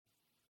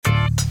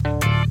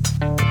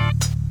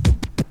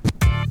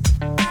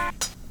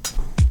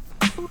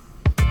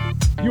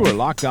You are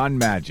Locked On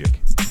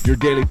Magic, your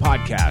daily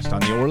podcast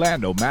on the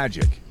Orlando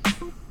Magic.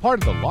 Part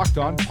of the Locked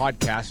On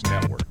Podcast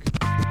Network.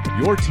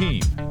 Your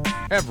team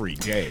every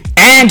day.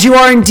 And you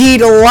are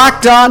indeed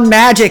Locked On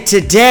Magic.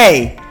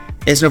 Today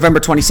is November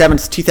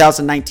 27th,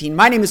 2019.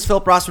 My name is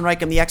Philip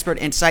Rossman-Reich. I'm the expert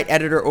and site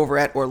editor over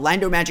at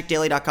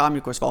OrlandoMagicDaily.com. You,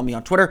 of course, follow me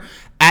on Twitter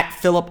at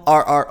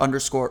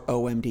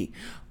PhilipRR_OMD.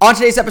 On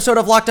today's episode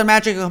of Locked On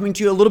Magic, I'm coming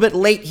to you a little bit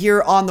late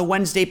here on the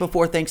Wednesday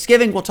before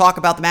Thanksgiving. We'll talk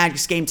about the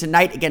Magic's game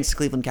tonight against the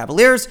Cleveland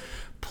Cavaliers,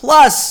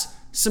 plus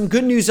some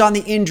good news on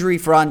the injury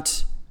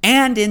front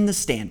and in the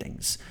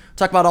standings.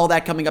 Talk about all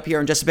that coming up here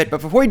in just a bit.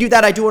 But before we do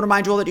that, I do want to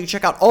remind you all that you can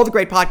check out all the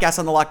great podcasts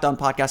on the Locked On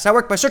Podcast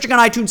Network by searching on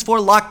iTunes for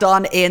Locked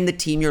On and the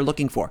team you're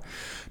looking for.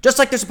 Just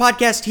like there's a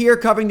podcast here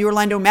covering the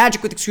Orlando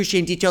Magic with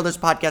excruciating detail, there's a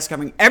podcast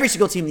covering every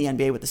single team in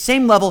the NBA with the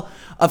same level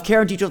of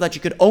care and detail that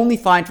you could only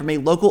find from a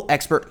local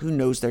expert who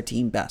knows their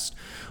team best.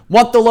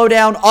 Want the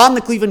lowdown on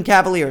the Cleveland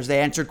Cavaliers? They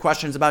answered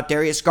questions about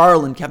Darius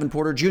Garland, Kevin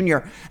Porter Jr.,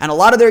 and a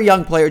lot of their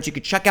young players. You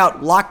could check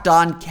out Locked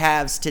On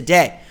Cavs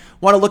today.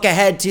 Want to look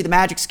ahead to the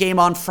Magic's game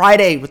on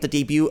Friday with the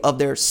debut of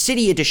their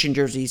City Edition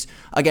jerseys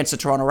against the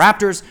Toronto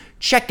Raptors?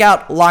 Check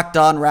out Locked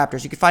On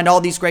Raptors. You can find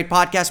all these great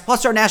podcasts,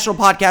 plus our national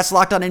podcasts,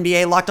 Locked On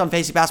NBA, Locked On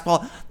Fantasy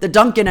Basketball, the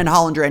Duncan and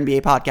Hollinger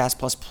NBA podcast,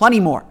 plus plenty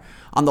more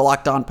on the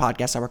Locked On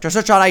Podcast Network.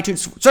 Search on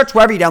iTunes, search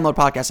wherever you download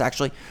podcasts,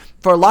 actually,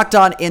 for Locked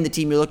On and the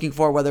team you're looking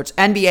for, whether it's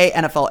NBA,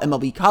 NFL,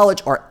 MLB,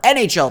 college, or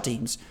NHL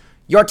teams.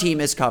 Your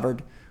team is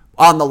covered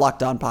on the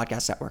Locked On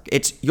Podcast Network.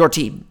 It's your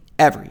team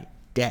every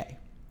day.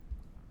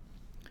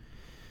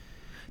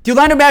 The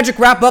Orlando Magic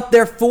wrap up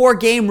their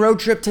 4-game road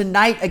trip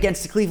tonight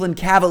against the Cleveland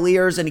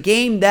Cavaliers in a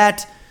game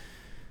that,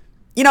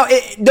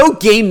 no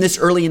game this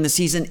early in the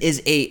season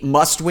is a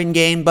must-win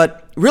game,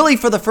 but really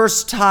for the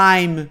first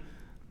time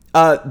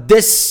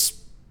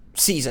this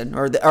season,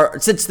 or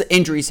since the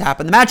injuries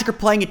happened, the Magic are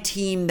playing a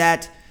team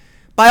that,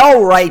 by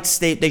all rights,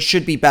 they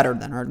should be better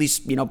than, or at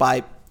least,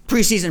 by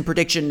preseason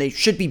prediction, they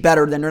should be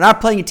better than. They're not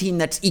playing a team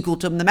that's equal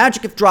to them. The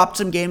Magic have dropped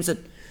some games that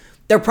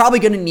they're probably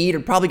going to need or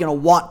probably going to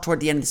want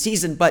toward the end of the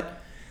season, but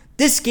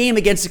this game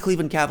against the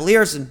Cleveland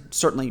Cavaliers, and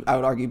certainly I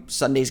would argue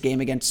Sunday's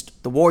game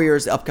against the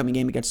Warriors, the upcoming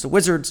game against the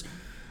Wizards,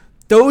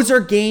 those are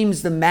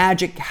games the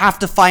Magic have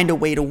to find a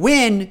way to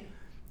win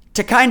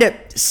to kind of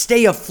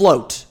stay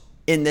afloat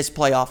in this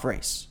playoff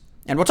race.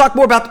 And we'll talk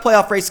more about the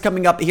playoff race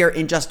coming up here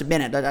in just a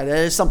minute. That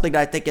is something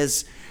that I think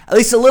is at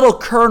least a little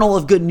kernel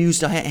of good news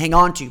to hang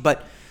on to.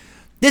 But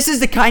this is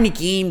the kind of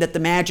game that the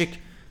Magic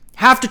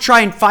have to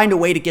try and find a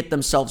way to get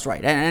themselves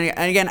right.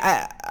 And again,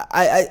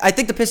 I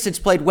think the Pistons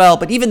played well,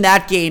 but even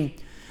that game,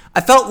 I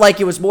felt like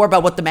it was more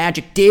about what the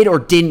Magic did or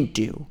didn't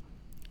do,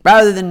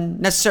 rather than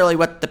necessarily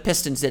what the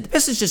Pistons did. The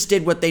Pistons just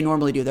did what they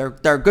normally do.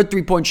 They're a good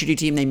three-point shooting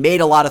team. They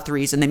made a lot of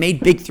threes, and they made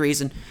big threes,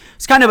 and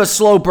it's kind of a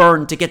slow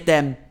burn to get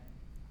them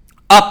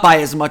up by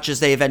as much as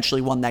they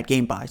eventually won that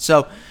game by.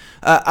 So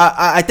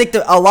I think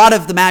that a lot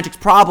of the Magic's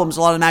problems,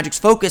 a lot of the Magic's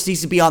focus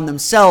needs to be on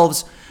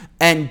themselves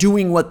and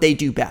doing what they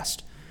do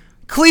best.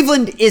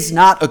 Cleveland is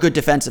not a good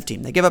defensive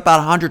team. They give up about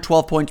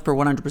 112 points per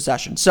 100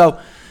 possessions. So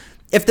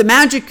if the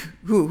Magic,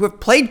 who have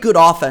played good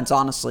offense,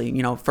 honestly,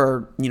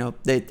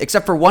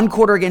 except for one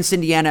quarter against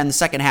Indiana in the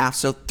second half,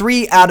 so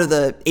 3 out of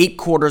the 8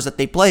 quarters that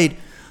they played,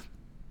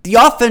 the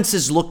offense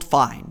has looked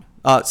fine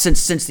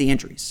since the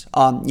injuries.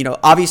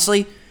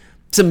 Obviously,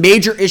 some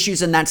major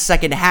issues in that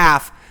second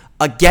half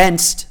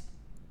against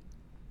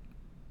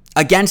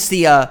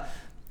the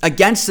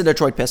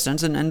Detroit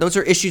Pistons, and those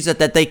are issues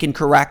that they can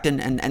correct,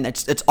 and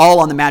it's all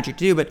on the Magic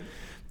to do. But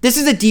this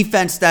is a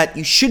defense that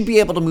you should be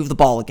able to move the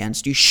ball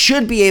against. You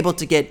should be able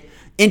to get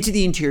into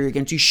the interior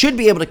against. You should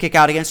be able to kick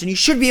out against, and you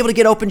should be able to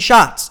get open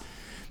shots.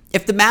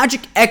 If the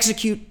Magic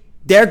execute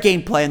their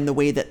game plan the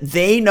way that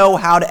they know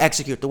how to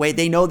execute, the way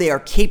they know they are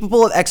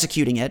capable of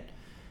executing it,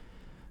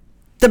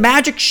 the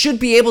Magic should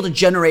be able to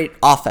generate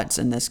offense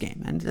in this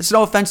game. And it's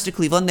no offense to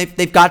Cleveland.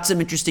 They've got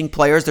some interesting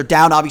players. They're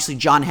down, obviously,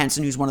 John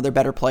Henson, who's one of their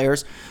better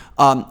players.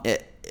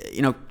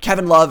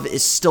 Kevin Love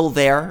is still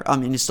there.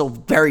 He's still a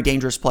very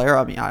dangerous player.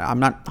 I'm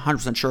not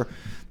 100% sure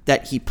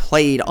that he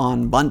played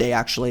on Monday,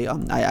 actually.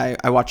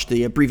 I watched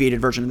the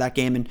abbreviated version of that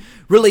game, and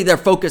really their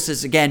focus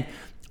is, again,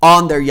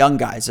 on their young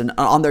guys and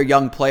on their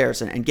young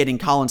players and getting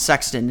Colin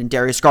Sexton and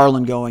Darius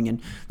Garland going. And,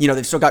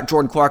 they've still got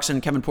Jordan Clarkson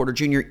and Kevin Porter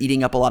Jr.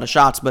 eating up a lot of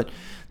shots. But,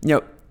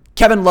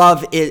 Kevin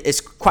Love is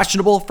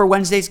questionable for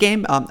Wednesday's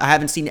game. I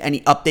haven't seen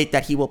any update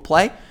that he will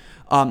play.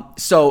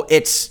 So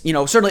it's,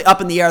 certainly up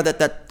in the air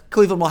that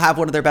Cleveland will have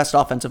one of their best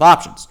offensive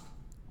options.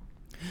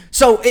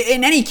 So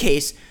in any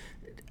case,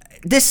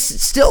 this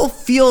still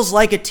feels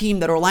like a team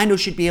that Orlando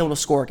should be able to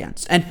score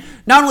against. And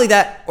not only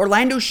that,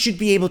 Orlando should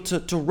be able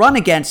to run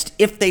against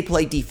if they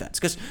play defense.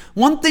 Because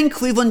one thing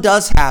Cleveland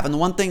does have, and the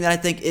one thing that I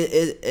think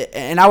is,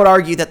 and I would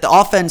argue that the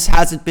offense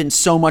hasn't been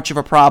so much of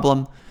a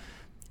problem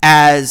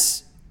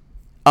as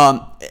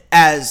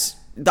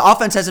the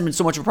offense hasn't been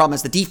so much of a problem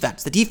as the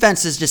defense. The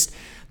defense has just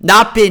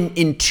not been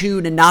in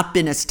tune and not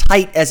been as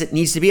tight as it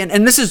needs to be.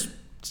 And this is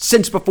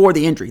since before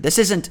the injury. This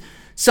isn't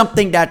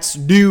something that's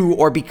new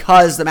or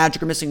because the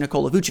Magic are missing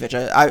Nikola Vucevic.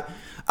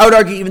 I I would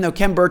argue, even though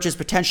Khem Birch is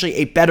potentially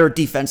a better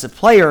defensive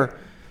player,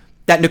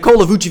 that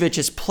Nikola Vucevic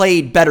has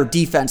played better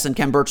defense than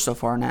Khem Birch so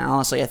far. Now,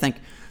 honestly, I think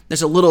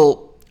there's a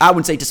little, I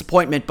wouldn't say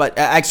disappointment, but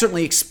I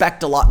certainly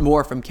expect a lot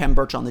more from Khem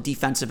Birch on the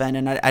defensive end,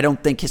 and I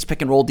don't think his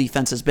pick and roll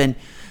defense has been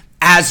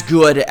as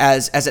good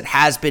as it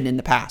has been in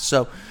the past.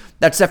 So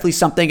that's definitely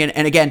something.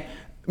 And again,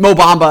 Mo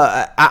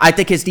Bamba, I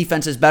think his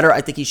defense is better.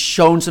 I think he's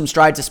shown some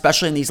strides,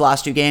 especially in these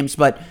last 2 games,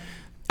 but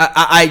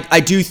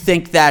I do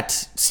think that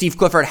Steve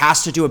Clifford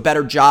has to do a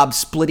better job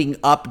splitting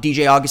up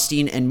DJ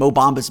Augustin and Mo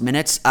Bamba's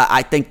minutes.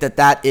 I think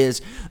that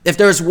is, if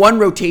there's one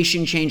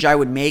rotation change I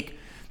would make,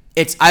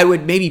 I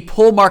would maybe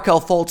pull Markelle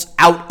Fultz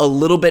out a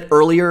little bit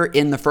earlier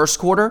in the first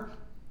quarter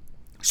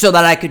so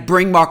that I could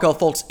bring Markelle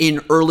Fultz in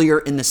earlier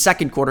in the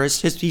second quarter.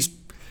 He's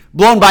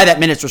blown by that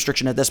minutes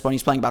restriction at this point.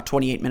 He's playing about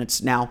 28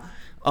 minutes now.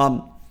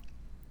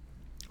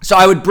 So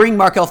I would bring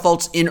Markelle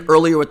Fultz in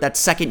earlier with that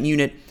second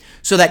unit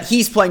so that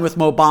he's playing with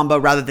Mo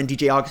Bamba rather than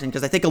DJ Augustin,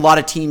 because I think a lot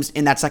of teams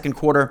in that second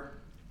quarter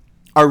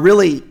are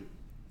really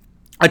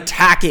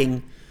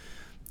attacking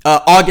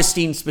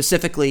Augustin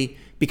specifically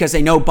because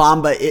they know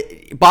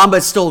Bamba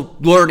is still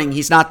learning.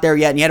 He's not there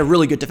yet, and he had a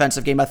really good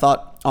defensive game, I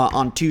thought,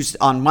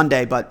 on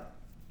Monday, but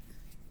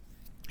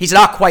he's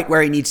not quite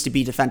where he needs to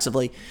be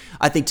defensively,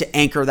 I think, to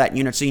anchor that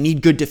unit. So you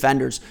need good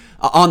defenders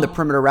on the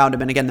perimeter around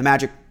him. And again, the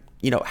Magic,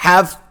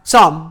 have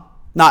some,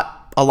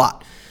 not a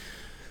lot.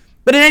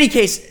 But in any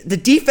case, the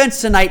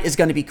defense tonight is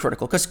going to be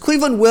critical because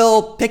Cleveland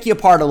will pick you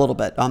apart a little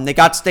bit. They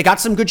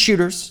got some good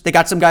shooters. They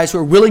got some guys who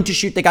are willing to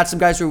shoot. They got some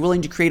guys who are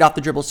willing to create off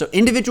the dribble. So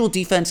individual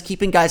defense,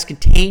 keeping guys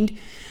contained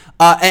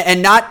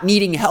and not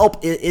needing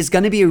help is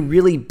going to be a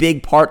really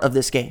big part of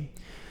this game.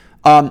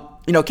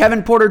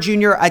 Kevin Porter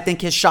Jr., I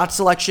think his shot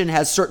selection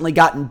has certainly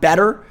gotten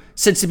better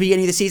since the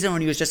beginning of the season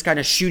when he was just kind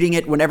of shooting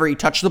it whenever he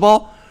touched the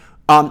ball.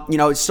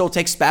 It still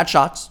takes bad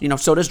shots.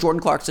 So does Jordan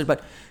Clarkson,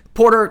 but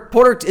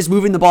Porter is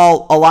moving the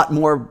ball a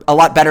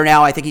lot better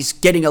now. I think he's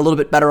getting a little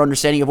bit better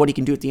understanding of what he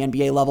can do at the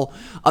NBA level.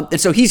 And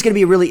so he's going to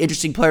be a really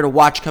interesting player to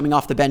watch coming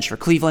off the bench for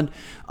Cleveland.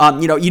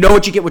 You know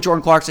what you get with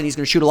Jordan Clarkson. He's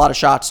going to shoot a lot of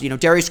shots.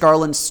 Darius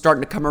Garland's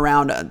starting to come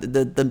around.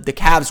 The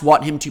Cavs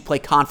want him to play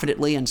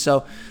confidently. And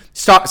so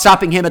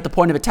stopping him at the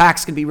point of attack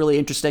is going to be really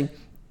interesting.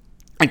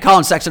 And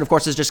Colin Sexton, of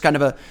course, is just kind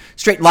of a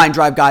straight line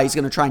drive guy. He's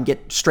going to try and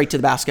get straight to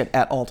the basket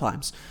at all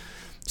times.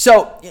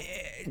 So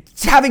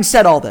having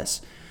said all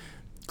this,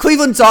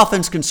 Cleveland's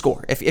offense can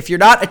score. If you're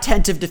not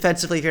attentive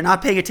defensively, if you're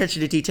not paying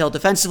attention to detail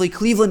defensively,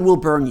 Cleveland will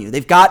burn you.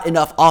 They've got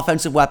enough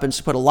offensive weapons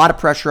to put a lot of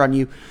pressure on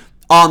you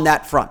on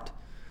that front.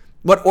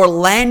 What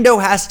Orlando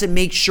has to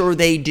make sure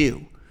they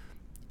do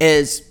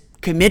is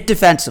commit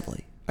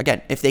defensively.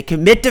 Again, if they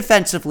commit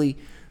defensively,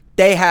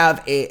 they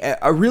have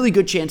a really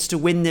good chance to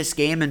win this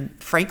game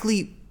and,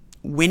 frankly,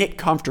 win it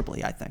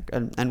comfortably, I think,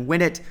 and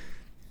win it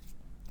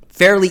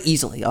fairly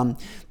easily.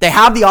 They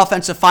have the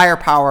offensive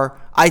firepower,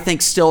 I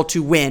think, still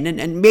to win,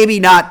 and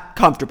maybe not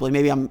comfortably.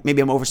 Maybe I'm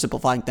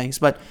oversimplifying things,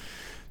 but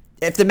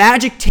if the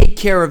Magic take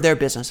care of their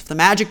business, if the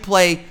Magic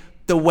play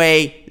the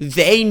way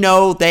they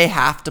know they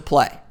have to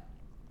play,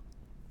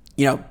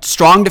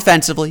 strong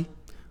defensively,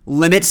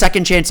 limit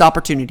second chance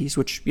opportunities,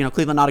 which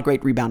Cleveland not a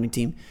great rebounding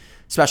team,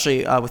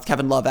 especially with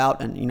Kevin Love out,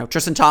 and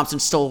Tristan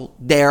Thompson's still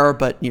there,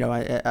 but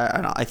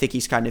I think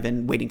he's kind of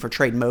in waiting for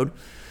trade mode.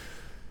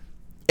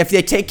 If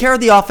they take care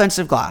of the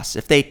offensive glass,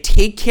 if they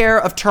take care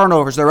of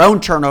turnovers, their own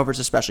turnovers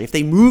especially, if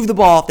they move the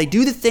ball, if they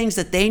do the things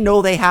that they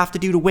know they have to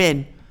do to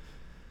win,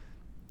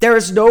 there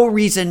is no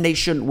reason they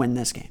shouldn't win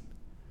this game.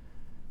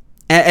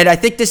 And I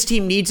think this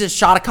team needs a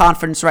shot of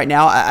confidence right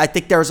now. I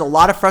think there's a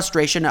lot of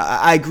frustration.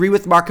 I agree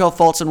with Markelle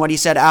Fultz and what he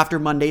said after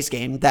Monday's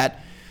game,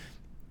 that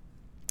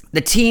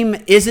the team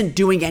isn't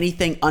doing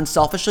anything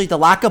unselfishly. The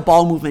lack of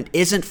ball movement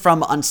isn't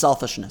from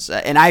unselfishness,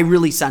 and I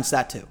really sense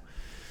that too.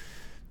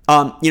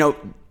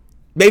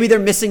 Maybe they're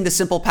missing the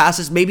simple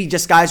passes. Maybe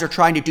just guys are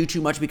trying to do too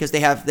much because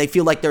they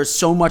feel like there's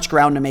so much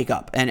ground to make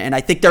up. And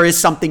I think there is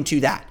something to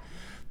that.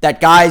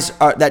 That guys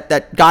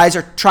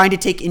are trying to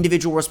take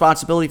individual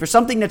responsibility for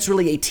something that's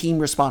really a team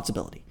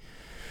responsibility.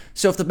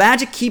 So if the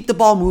Magic keep the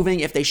ball moving,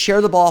 if they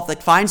share the ball, if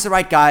they find the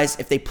right guys,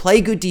 if they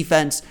play good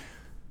defense,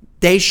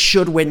 they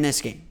should win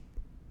this game.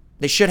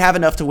 They should have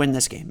enough to win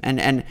this game.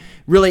 And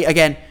really,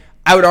 again,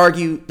 I would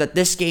argue that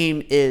this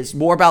game is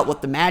more about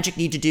what the Magic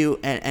need to do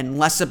and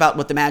less about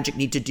what the Magic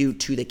need to do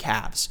to the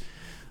Cavs.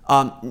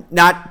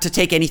 Not to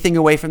take anything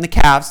away from the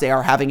Cavs. They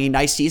are having a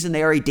nice season.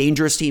 They are a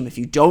dangerous team. If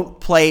you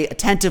don't play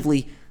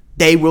attentively,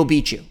 they will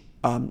beat you.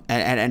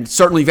 And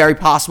certainly very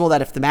possible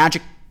that if the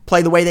Magic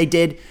play the way they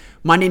did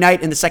Monday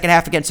night in the second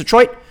half against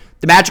Detroit,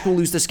 the Magic will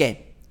lose this game.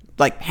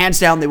 Like, hands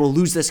down, they will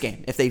lose this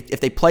game if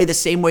they play the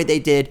same way they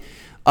did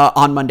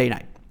on Monday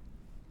night.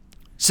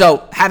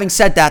 So having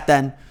said that,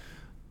 then,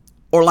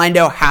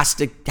 Orlando has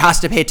to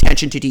pay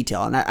attention to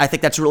detail. And I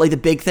think that's really the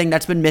big thing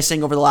that's been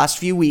missing over the last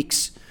few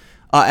weeks,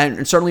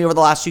 and certainly over the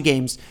last few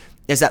games,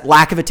 is that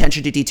lack of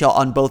attention to detail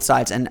on both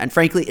sides. And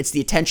frankly, it's the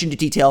attention to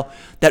detail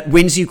that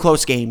wins you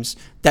close games,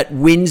 that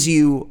wins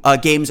you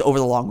games over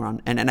the long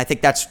run. And I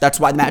think that's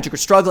why the Magic are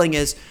struggling,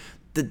 is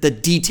the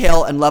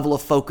detail and level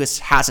of focus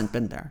hasn't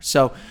been there.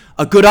 So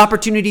a good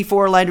opportunity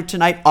for Orlando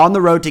tonight on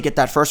the road to get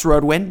that first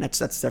road win. That's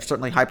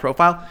certainly high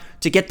profile,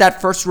 to get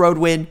that first road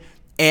win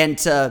and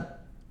to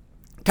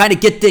kind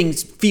of get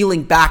things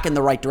feeling back in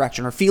the right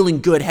direction, or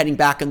feeling good heading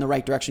back in the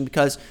right direction,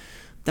 because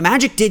the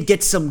Magic did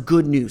get some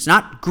good news.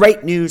 Not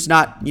great news,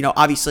 not,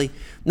 obviously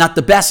not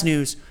the best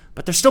news,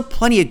 but there's still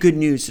plenty of good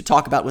news to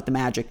talk about with the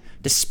Magic,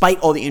 despite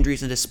all the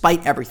injuries and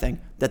despite everything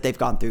that they've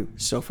gone through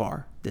so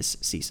far this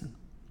season.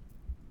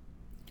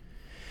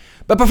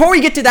 But before we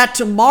get to that,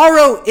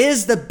 tomorrow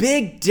is the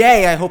big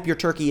day. I hope your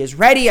turkey is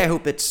ready. I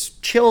hope it's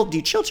chilled. Do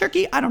you chill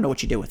turkey? I don't know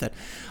what you do with it.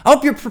 I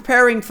hope you're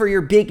preparing for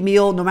your big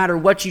meal no matter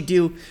what you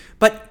do.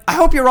 But I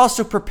hope you're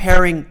also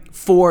preparing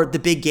for the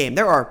big game.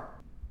 There are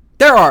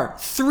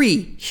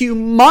 3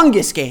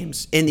 humongous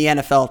games in the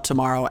NFL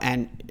tomorrow,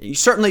 and you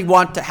certainly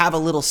want to have a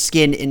little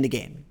skin in the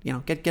game.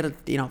 Get a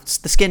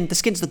the skin. The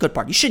skin's the good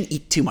part. You shouldn't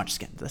eat too much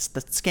skin. The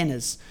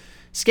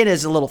skin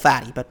is a little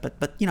fatty, but a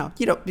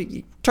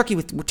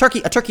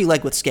turkey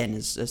leg with skin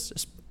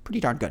is pretty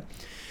darn good.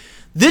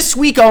 This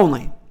week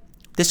only,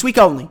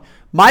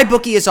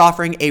 MyBookie is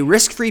offering a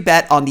risk-free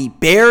bet on the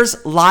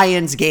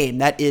Bears-Lions game.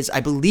 That is,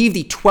 I believe,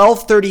 the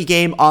 12:30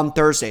 game on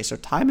Thursday. So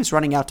time is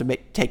running out to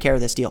take care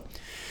of this deal.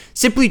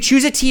 Simply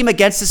choose a team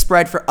against the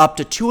spread for up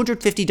to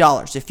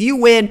 $250. If you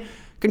win,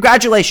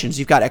 congratulations,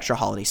 you've got extra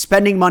holiday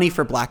spending money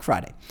for Black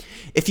Friday.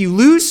 If you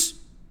lose,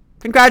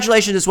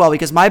 congratulations as well,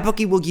 because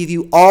MyBookie will give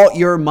you all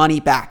your money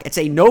back. It's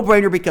a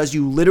no-brainer because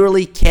you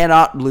literally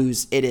cannot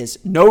lose. It is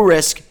no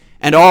risk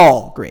and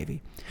all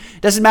gravy.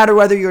 Doesn't matter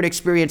whether you're an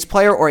experienced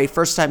player or a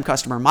first-time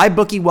customer.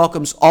 MyBookie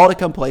welcomes all to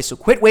come play, so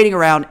quit waiting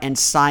around and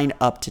sign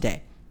up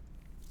today.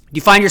 Do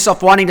you find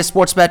yourself wanting to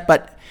sports bet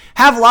but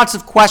have lots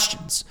of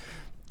questions?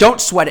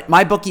 Don't sweat it.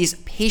 MyBookie's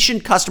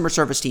patient customer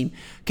service team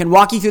can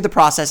walk you through the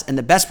process, and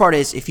the best part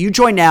is, if you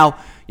join now,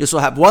 you'll still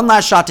have one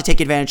last shot to take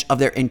advantage of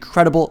their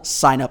incredible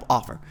sign-up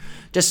offer.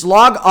 Just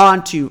log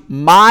on to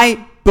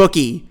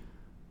mybookie.ag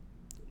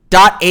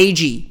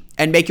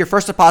and make your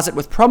first deposit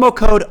with promo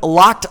code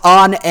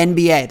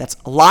LOCKEDONNBA. That's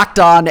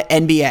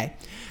LOCKEDONNBA.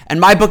 And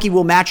MyBookie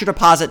will match your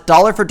deposit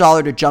dollar for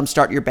dollar to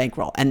jumpstart your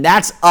bankroll. And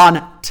that's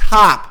on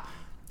top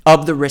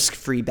of the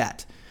risk-free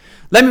bet.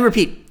 Let me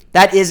repeat.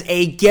 That is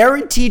a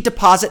guaranteed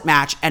deposit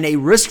match and a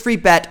risk-free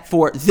bet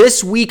for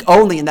this week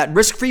only. And that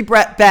risk-free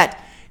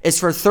bet is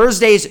for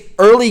Thursday's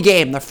early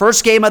game, the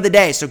first game of the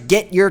day. So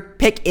get your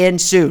pick in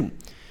soon.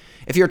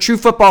 If you're a true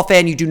football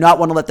fan, you do not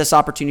want to let this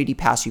opportunity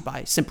pass you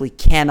by. Simply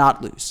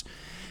cannot lose.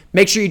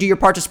 Make sure you do your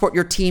part to support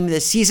your team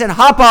this season.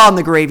 Hop on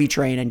the gravy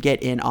train and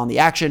get in on the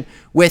action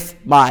with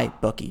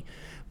MyBookie.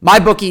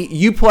 MyBookie,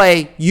 you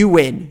play, you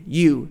win,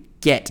 you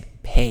get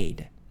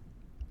paid.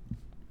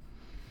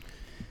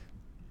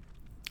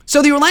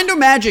 So the Orlando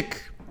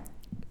Magic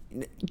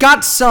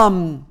got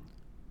some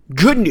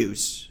good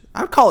news.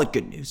 I would call it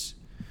good news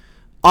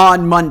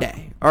on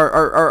Monday,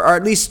 or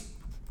at least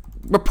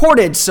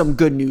reported some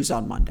good news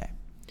on Monday.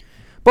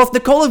 Both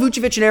Nikola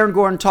Vucevic and Aaron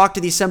Gordon talked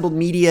to the assembled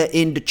media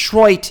in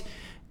Detroit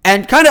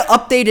and kind of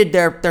updated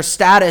their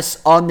status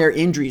on their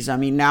injuries. I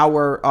mean, now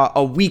we're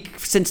a week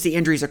since the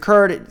injuries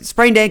occurred.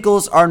 Sprained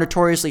ankles are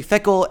notoriously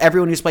fickle.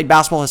 Everyone who's played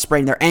basketball has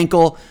sprained their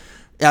ankle.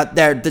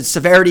 The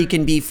severity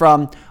can be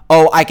from,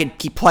 I could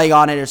keep playing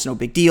on it, it's no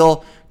big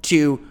deal,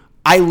 to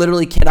I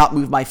literally cannot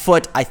move my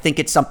foot. I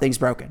think something's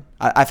broken.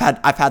 I've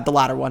had the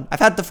latter one. I've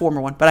had the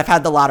former one, but I've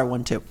had the latter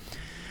one too.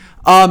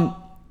 And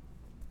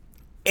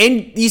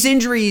these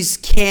injuries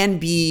can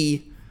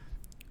be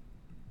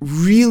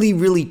really,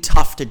 really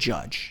tough to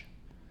judge.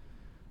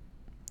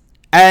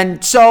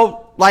 And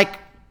so, like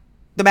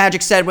the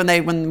Magic said when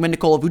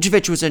Nikola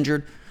Vucevic was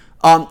injured,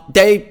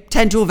 they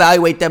tend to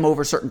evaluate them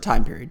over certain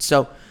time periods.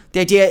 So the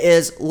idea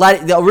is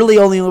the really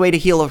only way to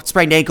heal a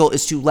sprained ankle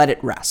is to let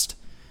it rest.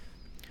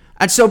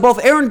 And so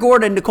both Aaron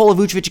Gordon and Nikola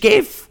Vucevic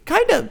gave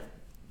kind of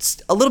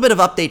a little bit of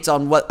updates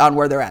on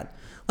where they're at.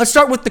 Let's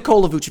start with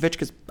Nikola Vucevic,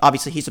 because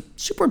obviously he's a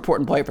super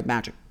important player for the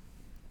Magic.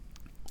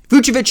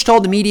 Vucevic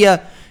told the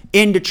media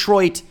in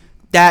Detroit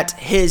that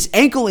his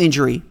ankle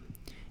injury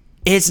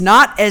is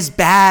not as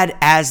bad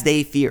as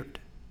they feared.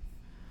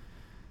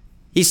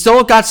 He's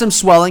still got some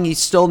swelling. He's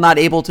still not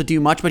able to do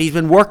much, but he's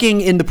been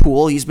working in the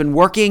pool. He's been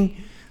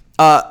working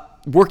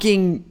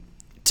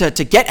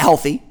to get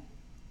healthy.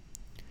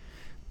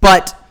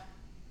 But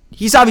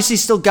he's obviously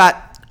still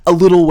got a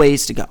little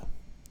ways to go.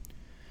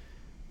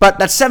 But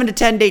that 7 to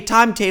 10 day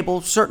timetable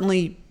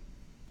certainly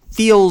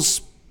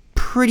feels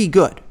pretty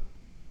good.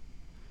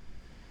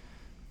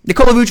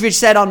 Nikola Vucevic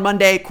said on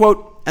Monday,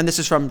 quote, and this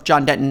is from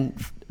John Denton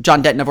of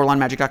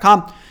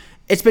OrlandoMagic.com,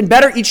 "It's been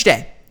better each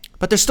day,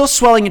 but there's still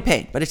swelling and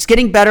pain, but it's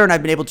getting better, and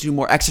I've been able to do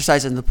more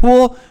exercise in the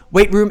pool,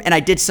 weight room, and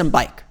I did some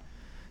bike.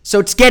 So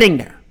it's getting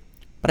there.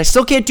 But I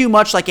still can't do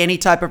much like any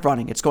type of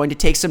running. It's going to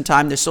take some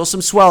time. There's still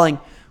some swelling,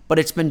 but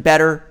it's been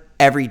better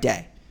every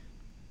day."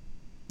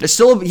 There's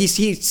still, he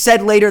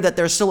said later that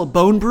there's still a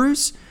bone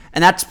bruise,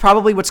 and that's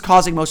probably what's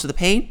causing most of the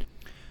pain.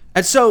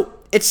 And so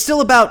it's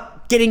still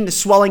about getting the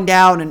swelling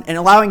down and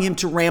allowing him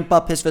to ramp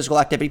up his physical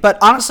activity. But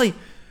honestly,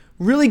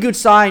 really good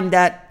sign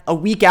that a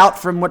week out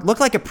from what looked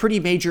like a pretty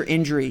major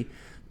injury,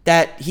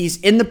 that he's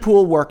in the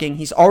pool working.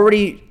 He's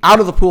already out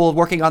of the pool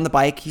working on the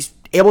bike. He's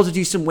able to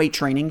do some weight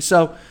training.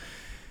 So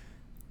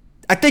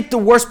I think the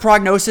worst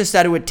prognosis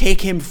that it would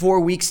take him 4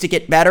 weeks to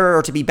get better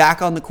or to be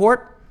back on the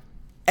court,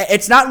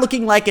 it's not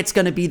looking like it's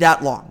going to be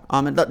that long.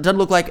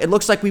 It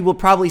looks like we will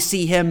probably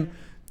see him,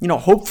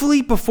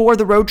 hopefully before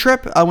the road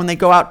trip when they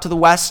go out to the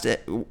West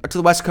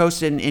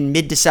Coast in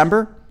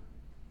mid-December.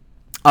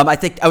 I would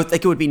think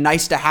it would be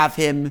nice to have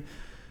him,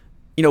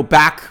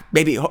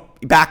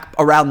 back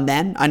around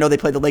then. I know they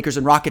play the Lakers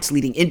and Rockets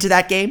leading into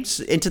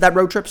that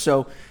road trip.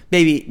 So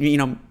maybe,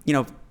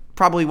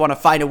 probably want to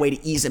find a way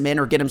to ease him in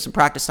or get him some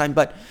practice time.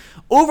 But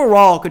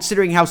overall,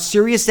 considering how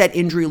serious that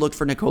injury looked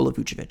for Nikola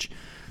Vucevic,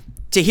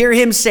 to hear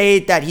him say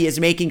that he is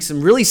making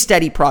some really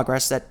steady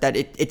progress, that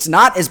it's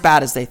not as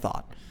bad as they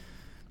thought,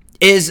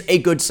 is a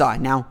good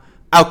sign. Now,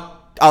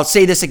 I'll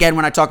say this again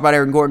when I talk about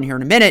Aaron Gordon here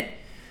in a minute.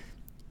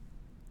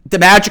 The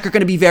Magic are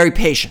going to be very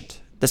patient.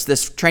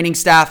 This training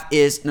staff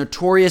is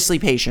notoriously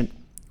patient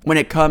when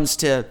it comes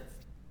to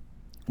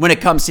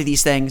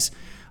these things,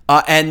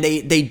 and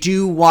they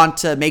do want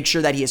to make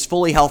sure that he is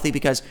fully healthy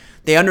because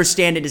they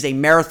understand it is a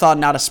marathon,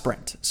 not a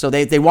sprint. So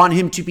they want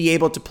him to be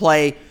able to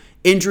play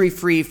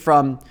injury-free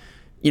from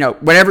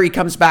whenever he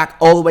comes back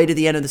all the way to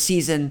the end of the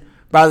season,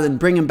 rather than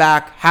bring him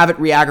back, have it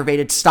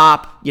re-aggravated,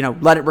 stop,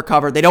 let it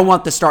recover. They don't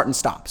want the start and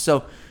stop.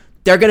 So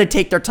they're going to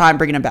take their time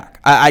bringing him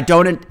back. I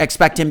don't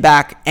expect him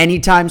back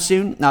anytime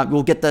soon.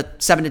 We'll get the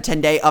 7 to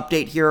 10 day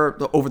update here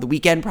over the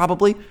weekend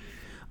probably.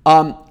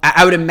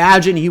 I would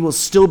imagine he will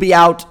still be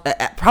out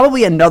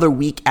probably another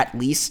week at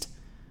least,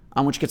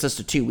 which gets us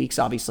to 2 weeks,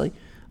 obviously.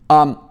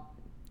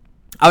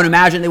 I would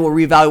imagine they will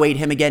reevaluate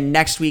him again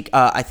next week.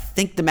 I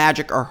think the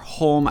Magic are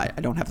home. I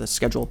don't have the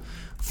schedule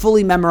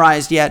fully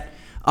memorized yet,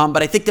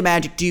 but I think the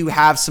Magic do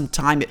have some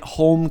time at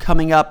home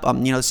coming up.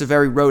 This is a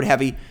very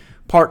road-heavy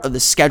part of the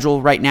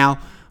schedule right now.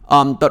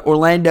 But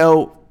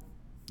Orlando,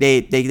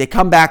 they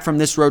come back from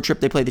this road trip.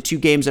 They play the 2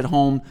 games at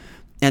home,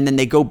 and then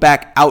they go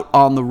back out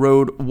on the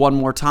road one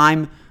more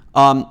time.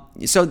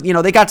 So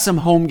they got some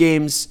home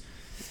games.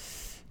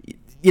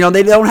 They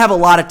don't have a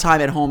lot of time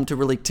at home to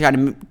really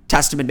kind of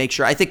test them and make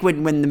sure. I think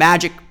when the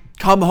Magic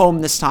come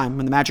home this time,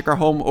 when the Magic are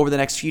home over the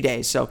next few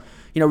days, so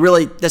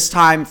really this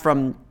time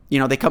from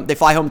they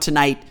fly home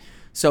tonight,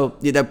 so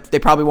they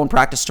probably won't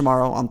practice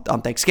tomorrow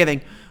on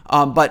Thanksgiving.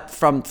 But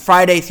from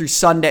Friday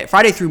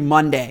through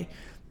Monday,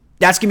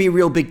 that's going to be a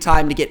real big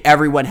time to get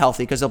everyone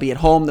healthy because they'll be at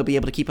home. They'll be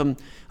able to keep them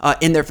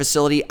in their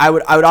facility. I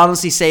would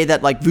honestly say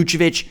that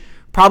Vucevic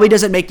probably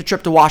doesn't make the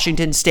trip to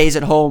Washington, stays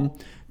at home.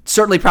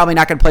 Certainly probably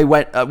not going to play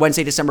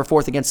Wednesday, December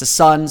 4th against the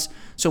Suns.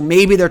 So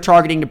maybe they're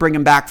targeting to bring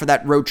him back for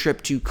that road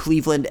trip to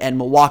Cleveland and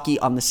Milwaukee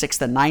on the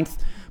 6th and 9th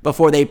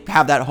before they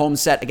have that home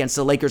set against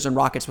the Lakers and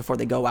Rockets before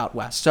they go out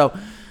west. So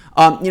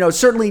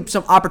certainly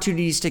some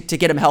opportunities to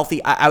get him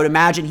healthy. I would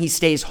imagine he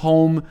stays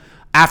home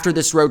after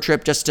this road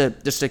trip just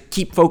to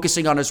keep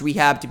focusing on his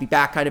rehab, to be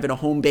back kind of in a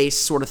home base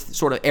sort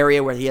of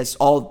area where he has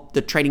all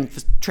the training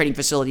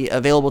facility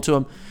available to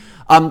him.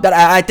 But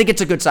I think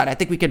it's a good sign. I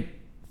think we could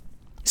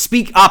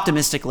speak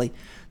optimistically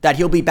that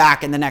he'll be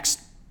back in the next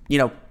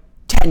 10,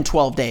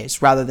 12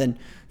 days rather than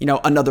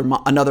another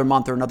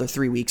month or another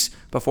 3 weeks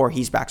before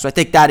he's back. So I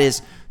think that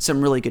is some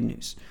really good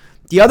news.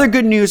 The other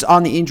good news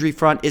on the injury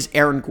front is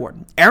Aaron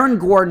Gordon. Aaron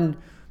Gordon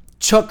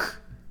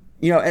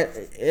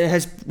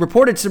has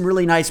reported some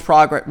really nice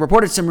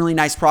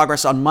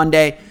progress on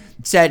Monday.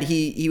 Said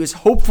he was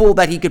hopeful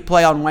that he could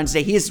play on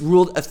Wednesday. He is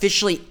ruled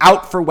officially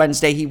out for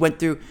Wednesday. He went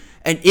through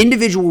an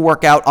individual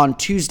workout on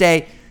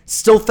Tuesday.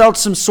 Still felt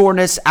some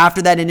soreness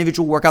after that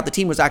individual workout. The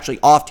team was actually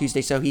off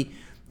Tuesday, so he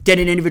did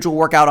an individual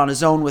workout on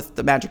his own with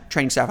the Magic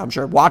training staff, I'm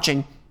sure,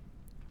 watching.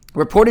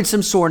 Reported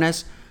some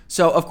soreness.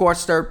 So, of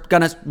course, they're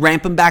going to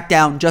ramp him back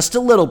down just a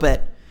little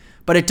bit.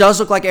 But it does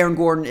look like Aaron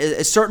Gordon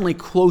is certainly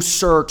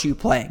closer to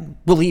playing.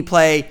 Will he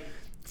play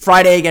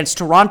Friday against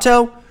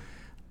Toronto?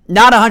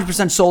 Not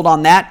 100% sold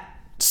on that.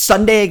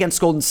 Sunday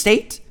against Golden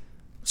State?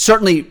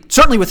 Certainly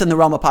within the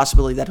realm of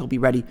possibility that he'll be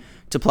ready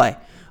to play.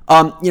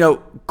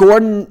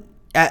 Gordon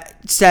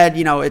said,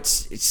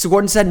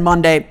 Gordon said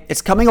Monday,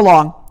 it's coming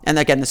along. And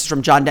again, this is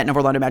from John Denton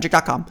of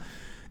OrlandoMagic.com.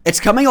 It's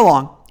coming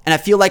along. And I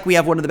feel like we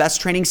have one of the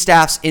best training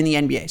staffs in the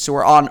NBA. So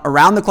we're on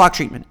around-the-clock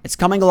treatment. It's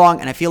coming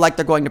along, and I feel like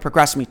they're going to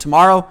progress me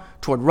tomorrow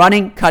toward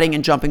running, cutting,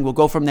 and jumping. We'll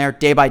go from there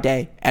day by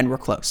day, and we're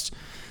close.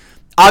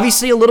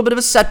 Obviously, a little bit of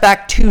a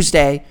setback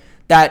Tuesday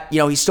that,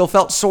 he still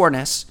felt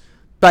soreness.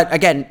 But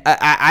again,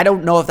 I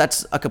don't know if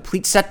that's a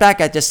complete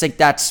setback. I just think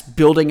that's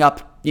building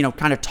up,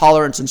 kind of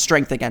tolerance and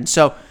strength again.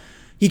 So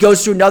he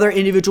goes through another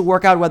individual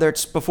workout, whether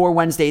it's before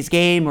Wednesday's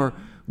game or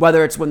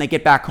whether it's when they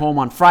get back home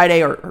on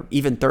Friday or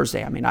even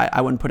Thursday. I mean,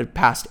 I wouldn't put it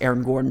past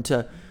Aaron Gordon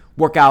to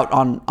work out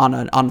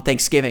on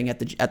Thanksgiving at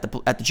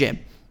the gym.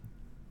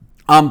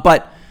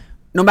 But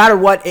no matter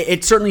what,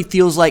 it certainly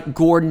feels like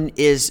Gordon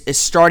is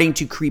starting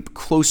to creep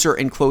closer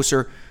and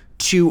closer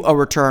to a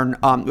return,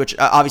 which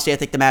obviously I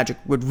think the Magic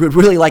would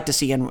really like to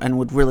see and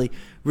would really,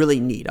 really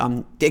need.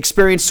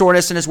 Experienced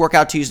soreness in his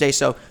workout Tuesday,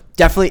 so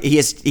definitely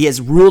he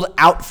is ruled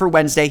out for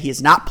Wednesday. He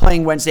is not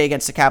playing Wednesday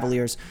against the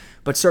Cavaliers,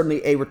 but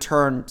certainly a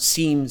return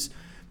seems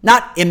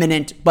not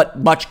imminent, but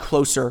much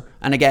closer.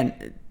 And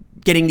again,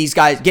 getting these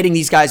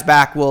guys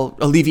back will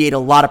alleviate a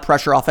lot of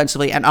pressure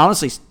offensively and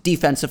honestly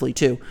defensively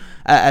too,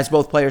 as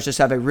both players just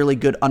have a really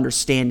good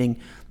understanding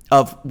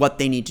of what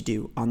they need to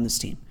do on this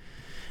team.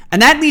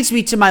 And that leads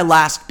me to my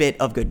last bit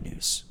of good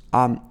news.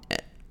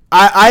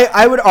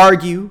 I would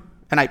argue,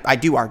 and I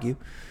do argue,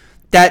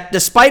 that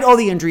despite all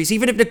the injuries,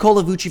 even if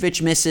Nikola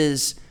Vucevic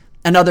misses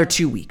another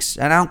 2 weeks,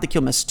 and I don't think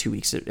he'll miss 2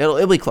 weeks,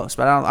 it'll be close,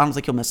 but I don't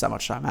think he'll miss that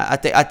much time. I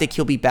think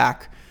he'll be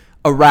back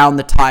around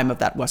the time of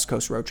that West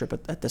Coast road trip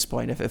at this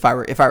point, if I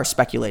were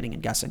speculating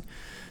and guessing.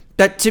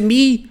 That to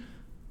me,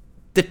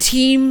 the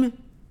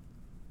team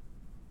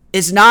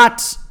is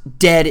not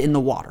dead in the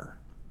water.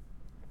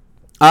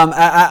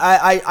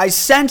 I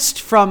sensed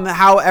from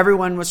how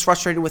everyone was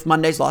frustrated with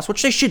Monday's loss,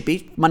 which they should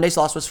be. Monday's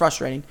loss was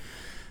frustrating.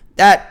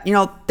 That,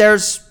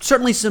 there's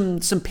certainly some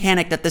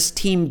panic that this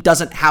team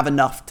doesn't have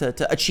enough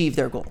to achieve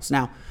their goals.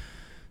 Now,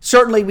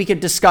 certainly we could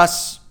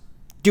discuss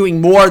doing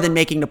more than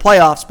making the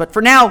playoffs, but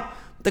for now,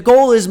 the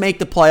goal is make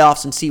the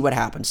playoffs and see what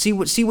happens. See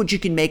what you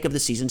can make of the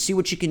season. See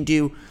what you can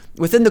do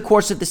within the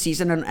course of the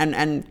season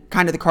and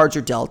kind of the cards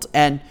are dealt,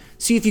 and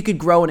see if you could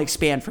grow and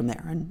expand from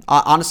there. And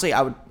honestly,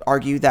 I would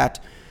argue that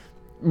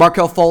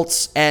Markelle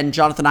Fultz and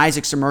Jonathan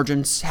Isaac's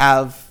emergence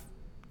have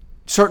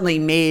certainly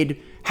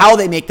made how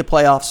they make the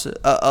playoffs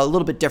a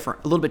little bit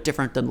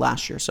different than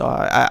last year. So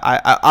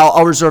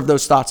I'll reserve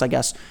those thoughts, I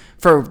guess,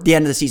 for the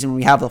end of the season when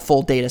we have the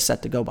full data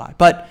set to go by.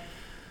 But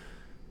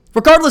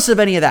regardless of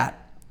any of that,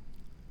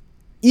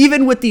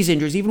 even with these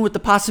injuries, even with the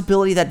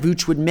possibility that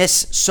Vooch would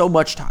miss so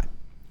much time,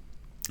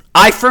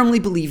 I firmly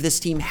believe this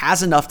team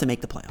has enough to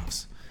make the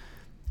playoffs.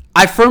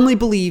 I firmly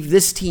believe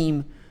this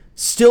team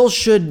still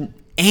should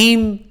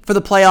aim for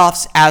the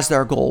playoffs as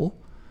their goal.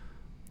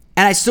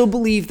 And I still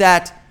believe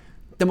that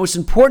the most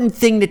important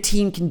thing the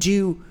team can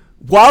do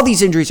while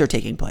these injuries are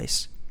taking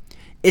place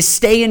is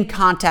stay in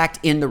contact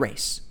in the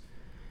race.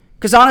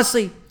 Because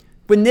honestly,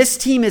 when this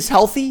team is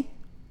healthy,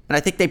 and I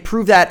think they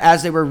proved that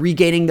as they were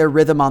regaining their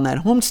rhythm on that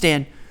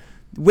homestand,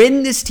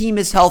 when this team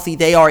is healthy,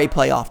 they are a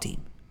playoff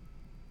team.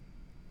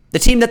 The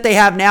team that they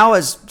have now,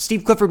 as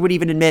Steve Clifford would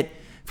even admit,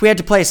 if we had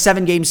to play a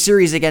 7-game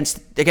series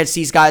against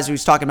these guys who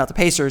was talking about the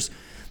Pacers,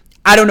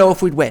 I don't know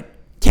if we'd win.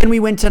 Can we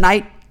win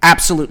tonight?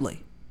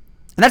 Absolutely.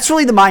 And that's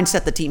really the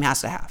mindset the team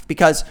has to have,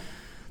 because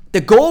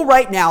the goal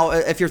right now,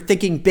 if you're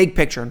thinking big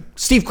picture,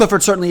 Steve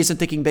Clifford certainly isn't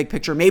thinking big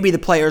picture. Maybe the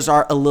players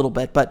are a little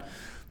bit, but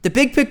the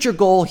big picture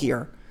goal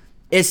here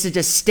is to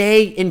just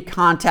stay in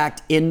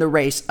contact in the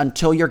race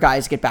until your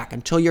guys get back,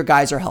 until your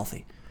guys are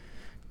healthy,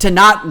 to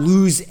not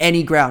lose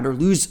any ground or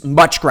lose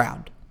much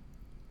ground.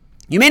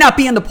 You may not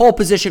be in the pole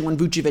position when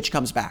Vucevic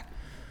comes back,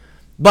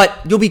 but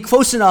you'll be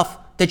close enough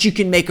that you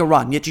can make a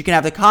run, yet you can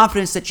have the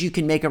confidence that you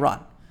can make a run.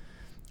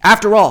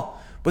 After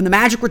all, when the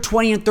Magic were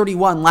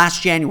 20-31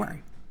 last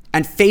January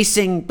and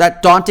facing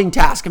that daunting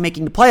task of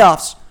making the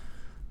playoffs,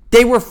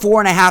 they were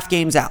 4.5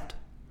 games out.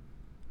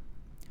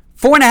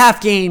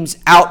 4.5 games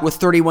out with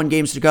 31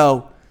 games to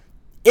go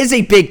is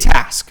a big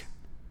task.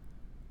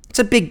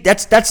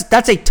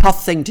 That's a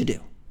tough thing to do.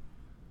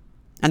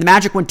 And the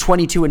Magic went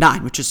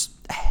 22-9, which is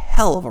a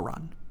hell of a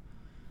run.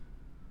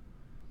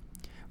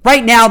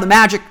 Right now, the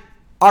Magic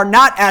are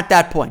not at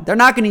that point. They're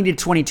not going to need a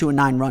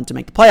 22-9 run to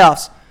make the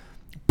playoffs.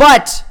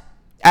 But,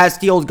 as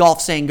the old golf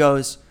saying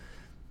goes,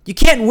 you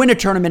can't win a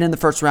tournament in the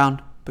first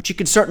round, but you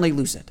can certainly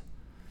lose it.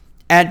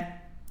 And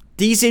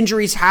these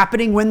injuries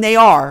happening when they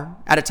are,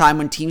 at a time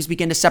when teams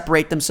begin to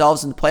separate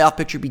themselves and the playoff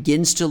picture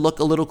begins to look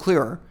a little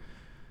clearer,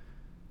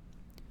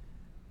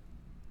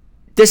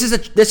 this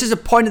is a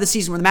point of the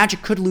season where the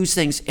Magic could lose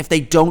things if they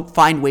don't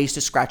find ways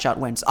to scratch out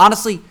wins.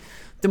 Honestly,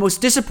 the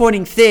most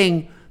disappointing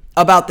thing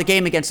about the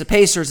game against the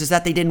Pacers is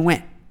that they didn't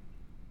win.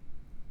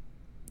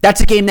 That's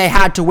a game they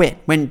had to win.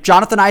 When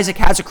Jonathan Isaac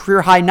has a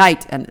career-high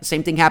night, and the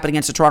same thing happened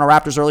against the Toronto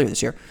Raptors earlier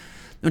this year,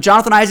 when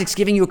Jonathan Isaac's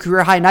giving you a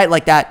career-high night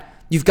like that,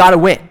 you've got to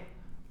win.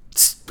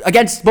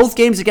 Against both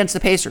games against the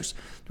Pacers,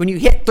 when you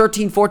hit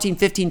 13, 14,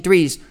 15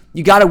 threes,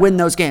 you got to win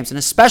those games, and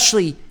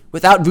especially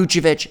without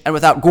Vucevic and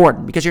without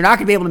Gordon, because you're not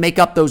going to be able to make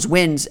up those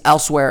wins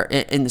elsewhere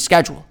in the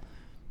schedule.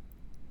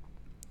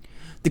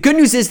 The good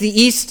news is the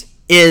East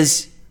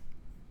is,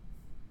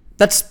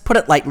 let's put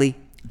it lightly,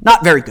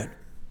 not very good.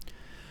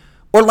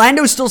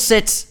 Orlando still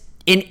sits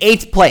in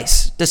 8th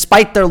place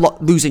despite their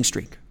losing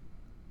streak.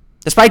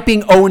 Despite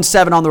being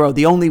 0-7 on the road,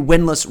 the only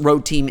winless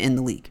road team in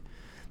the league.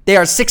 They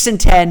are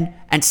 6-10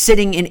 and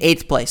sitting in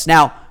 8th place.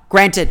 Now,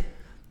 granted,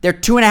 they're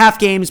 2.5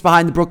 games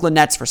behind the Brooklyn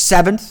Nets for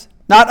 7th.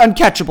 Not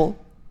uncatchable,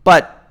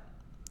 but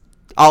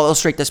I'll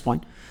illustrate this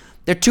point.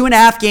 They're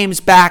 2.5 games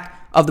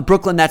back of the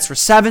Brooklyn Nets for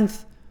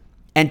 7th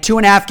and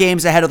 2.5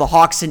 games ahead of the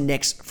Hawks and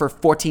Knicks for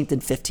 14th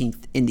and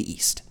 15th in the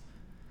East.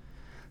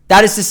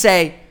 That is to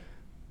say,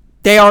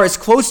 they are as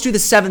close to the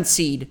 7th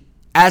seed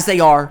as they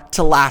are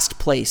to last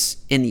place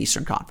in the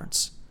Eastern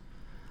Conference.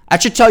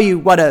 That should tell you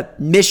what a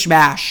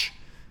mishmash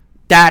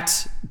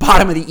that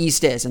bottom of the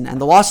East is. And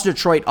the loss to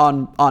Detroit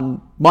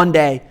on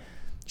Monday,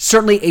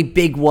 certainly a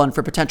big one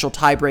for potential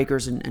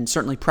tiebreakers and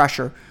certainly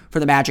pressure for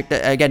the Magic.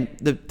 Again,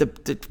 the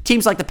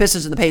teams like the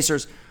Pistons and the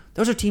Pacers,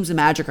 those are teams the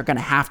Magic are going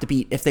to have to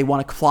beat if they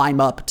want to climb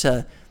up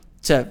to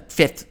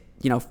fifth,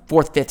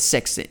 fourth, fifth,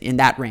 sixth in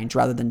that range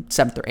rather than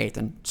seventh or eighth.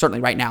 And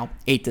certainly right now,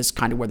 eighth is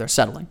kind of where they're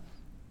settling.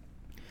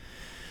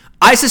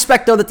 I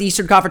suspect, though, that the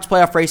Eastern Conference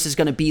playoff race is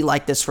going to be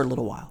like this for a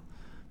little while,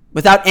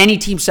 without any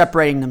team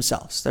separating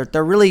themselves.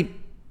 They're really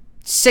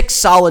 6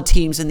 solid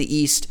teams in the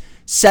East,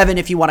 7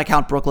 if you want to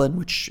count Brooklyn,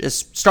 which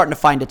is starting to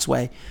find its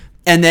way.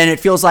 And then it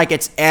feels like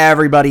it's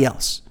everybody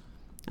else.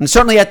 And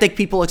certainly I think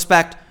people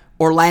expect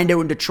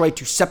Orlando and Detroit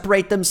to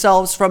separate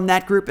themselves from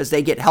that group as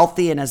they get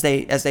healthy and as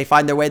they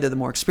find their way. They're the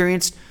more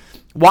experienced.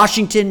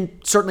 Washington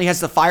certainly has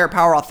the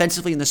firepower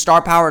offensively and the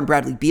star power in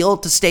Bradley Beal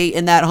to stay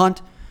in that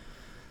hunt.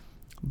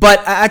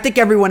 But I think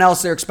everyone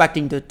else they're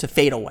expecting to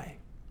fade away.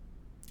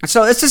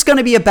 So this is going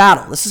to be a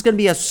battle. This is going to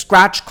be a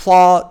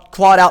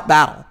clawed out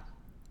battle.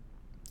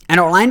 And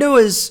Orlando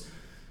is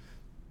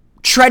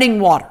treading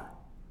water,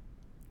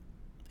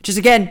 which is,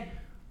 again,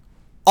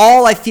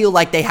 all I feel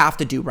like they have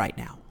to do right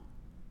now.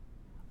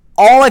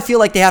 All I feel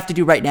like they have to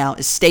do right now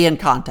is stay in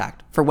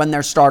contact for when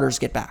their starters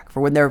get back,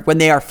 for when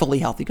they are fully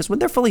healthy. Because when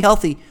they're fully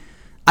healthy,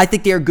 I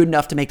think they are good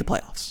enough to make the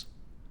playoffs.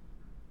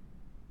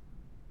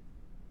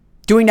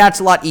 Doing that's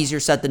a lot easier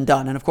said than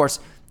done. And of course,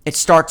 it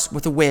starts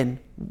with a win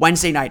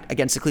Wednesday night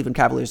against the Cleveland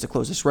Cavaliers to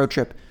close this road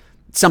trip.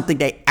 Something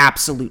they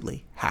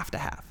absolutely have to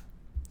have.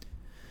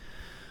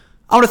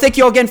 I want to thank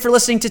you all again for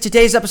listening to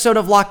today's episode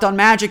of Locked On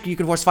Magic. You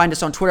can, of course, find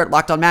us on Twitter at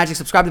Locked On Magic.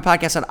 Subscribe to the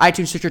podcast on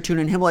iTunes, Stitcher,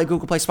 TuneIn, Himalaya,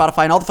 Google Play,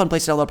 Spotify, and all the fun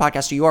places to download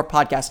podcasts to your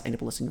podcast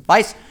and listening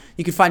device.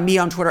 You can find me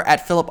on Twitter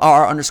at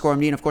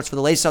PhilipRR_MD. And, of course, for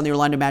the latest on the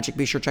Orlando Magic,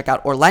 be sure to check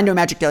out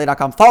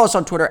OrlandoMagicDaily.com. Follow us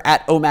on Twitter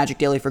at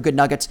OMagicDaily for good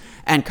nuggets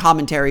and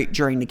commentary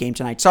during the game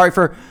tonight. Sorry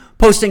for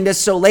posting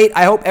this so late.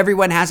 I hope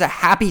everyone has a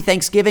happy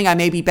Thanksgiving. I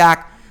may be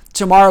back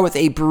tomorrow with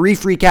a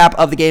brief recap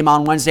of the game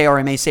on Wednesday, or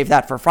I may save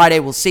that for Friday.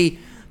 We'll see.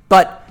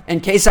 But in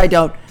case I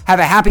don't, have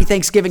a happy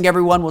Thanksgiving,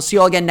 everyone. We'll see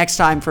you all again next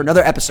time for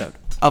another episode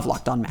of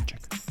Locked On Magic.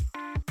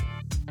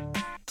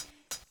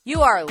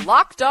 You are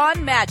Locked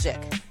On Magic,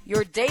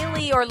 your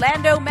daily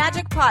Orlando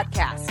Magic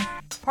podcast.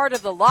 Part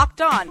of the Locked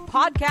On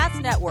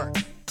Podcast Network,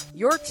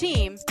 your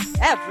team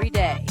every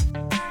day.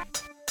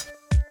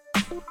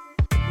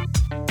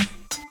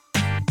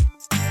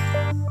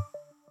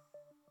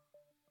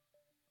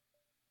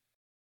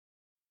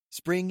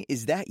 Spring,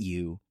 is that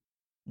you?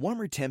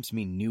 Warmer temps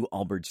mean new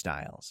Allbirds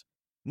styles.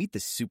 Meet the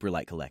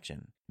Superlight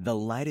Collection, the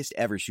lightest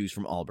ever shoes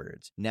from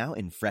Allbirds, now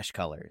in fresh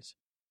colors.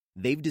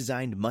 They've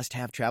designed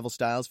must-have travel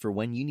styles for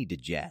when you need to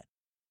jet.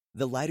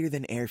 The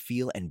lighter-than-air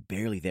feel and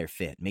barely-there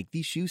fit make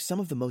these shoes some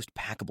of the most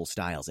packable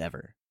styles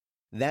ever.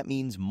 That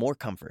means more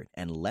comfort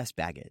and less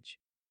baggage.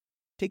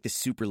 Take the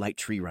Superlight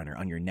Tree Runner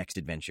on your next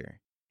adventure.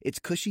 Its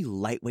cushy,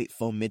 lightweight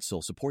foam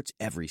midsole supports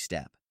every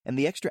step, and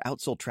the extra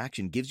outsole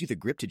traction gives you the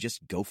grip to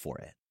just go for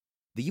it.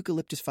 The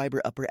eucalyptus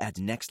fiber upper adds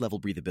next-level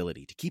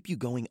breathability to keep you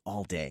going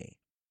all day.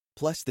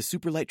 Plus, the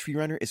Superlight Tree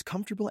Runner is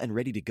comfortable and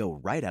ready to go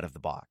right out of the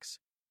box.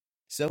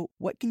 So,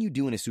 what can you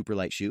do in a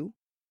Superlight shoe?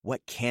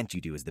 What can't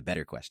you do is the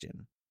better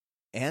question.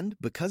 And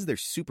because they're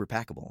super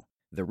packable,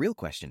 the real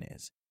question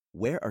is,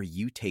 where are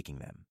you taking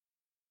them?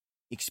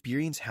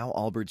 Experience how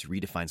Allbirds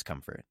redefines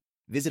comfort.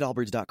 Visit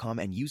allbirds.com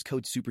and use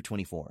code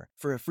SUPER24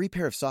 for a free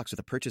pair of socks with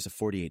a purchase of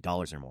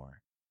 $48 or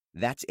more.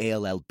 That's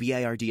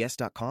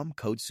ALLBIRDS.com,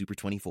 code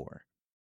SUPER24.